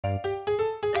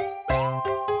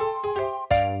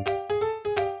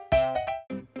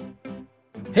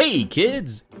Hey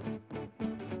kids!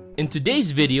 In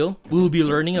today's video, we'll be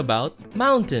learning about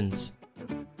mountains.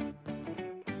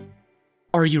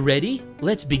 Are you ready?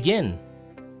 Let's begin!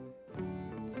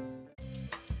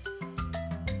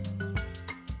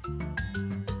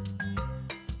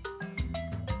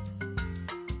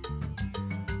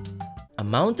 A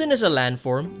mountain is a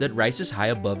landform that rises high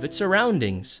above its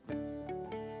surroundings.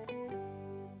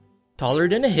 Taller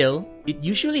than a hill, it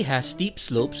usually has steep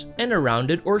slopes and a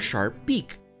rounded or sharp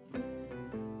peak.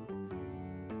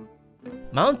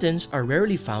 Mountains are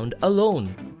rarely found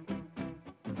alone.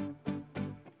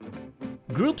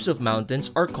 Groups of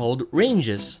mountains are called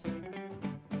ranges.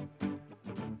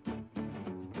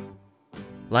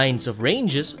 Lines of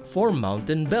ranges form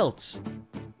mountain belts.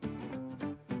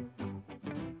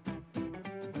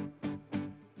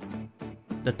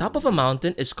 The top of a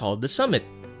mountain is called the summit,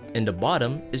 and the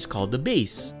bottom is called the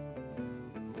base.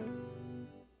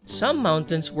 Some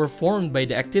mountains were formed by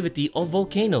the activity of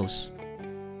volcanoes.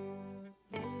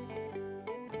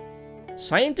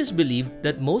 Scientists believe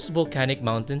that most volcanic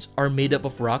mountains are made up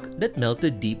of rock that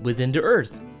melted deep within the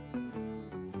earth.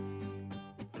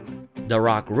 The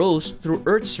rock rose through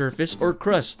Earth's surface or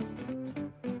crust.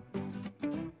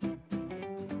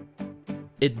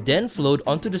 It then flowed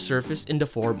onto the surface in the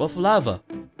form of lava.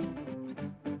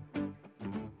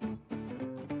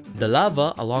 The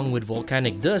lava, along with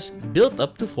volcanic dust, built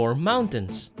up to form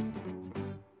mountains.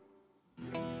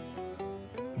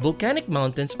 Volcanic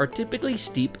mountains are typically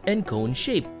steep and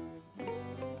cone-shaped.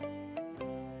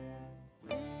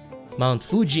 Mount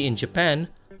Fuji in Japan,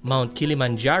 Mount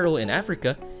Kilimanjaro in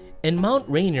Africa, and Mount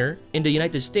Rainier in the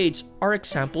United States are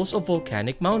examples of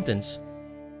volcanic mountains.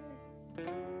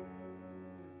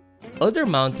 Other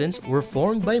mountains were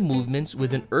formed by movements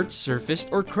within Earth's surface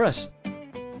or crust.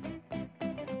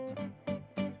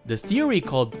 The theory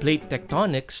called plate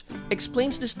tectonics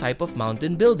explains this type of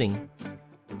mountain building.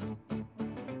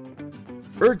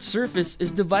 Earth's surface is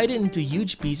divided into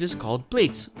huge pieces called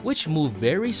plates, which move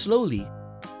very slowly.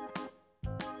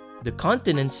 The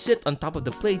continents sit on top of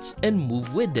the plates and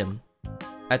move with them.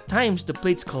 At times, the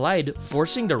plates collide,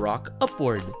 forcing the rock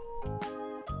upward.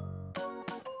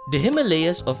 The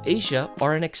Himalayas of Asia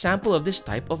are an example of this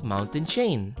type of mountain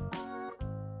chain.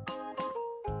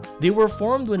 They were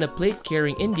formed when a plate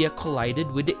carrying India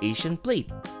collided with the Asian plate.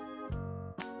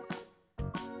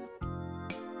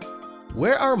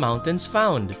 Where are mountains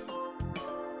found?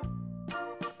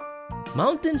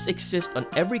 Mountains exist on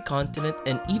every continent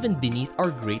and even beneath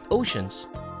our great oceans.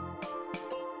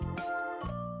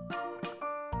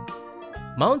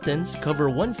 Mountains cover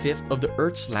 1/5 of the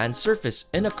Earth's land surface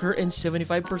and occur in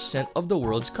 75% of the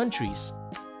world's countries.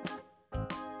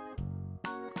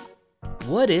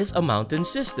 What is a mountain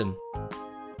system?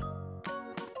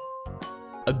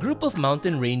 A group of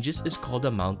mountain ranges is called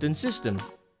a mountain system.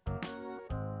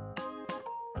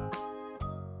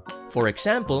 For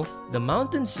example, the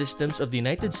mountain systems of the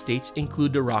United States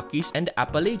include the Rockies and the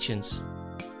Appalachians.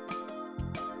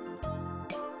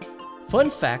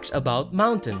 Fun facts about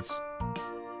mountains.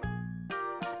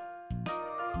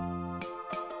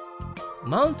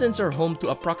 Mountains are home to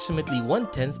approximately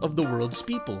 1/10 of the world's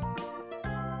people.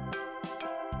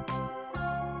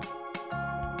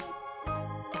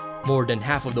 More than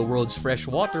half of the world's fresh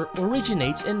water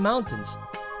originates in mountains,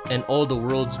 and all the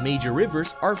world's major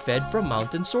rivers are fed from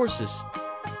mountain sources.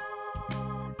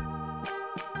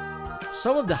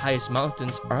 Some of the highest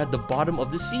mountains are at the bottom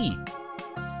of the sea.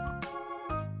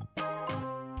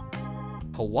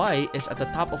 Hawaii is at the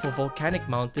top of a volcanic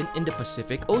mountain in the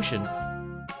Pacific Ocean.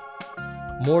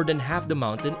 More than half the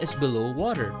mountain is below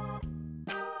water.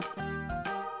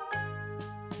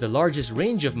 The largest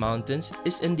range of mountains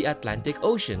is in the Atlantic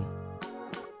Ocean.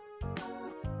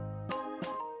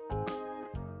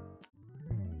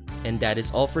 And that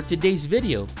is all for today's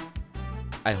video.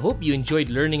 I hope you enjoyed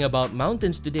learning about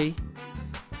mountains today.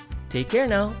 Take care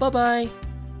now. Bye-bye.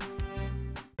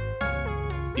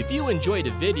 If you enjoyed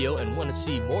the video and want to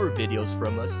see more videos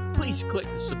from us, please click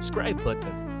the subscribe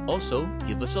button. Also,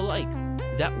 give us a like.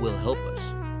 That will help us.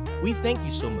 We thank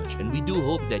you so much, and we do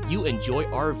hope that you enjoy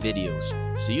our videos.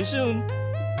 See you soon!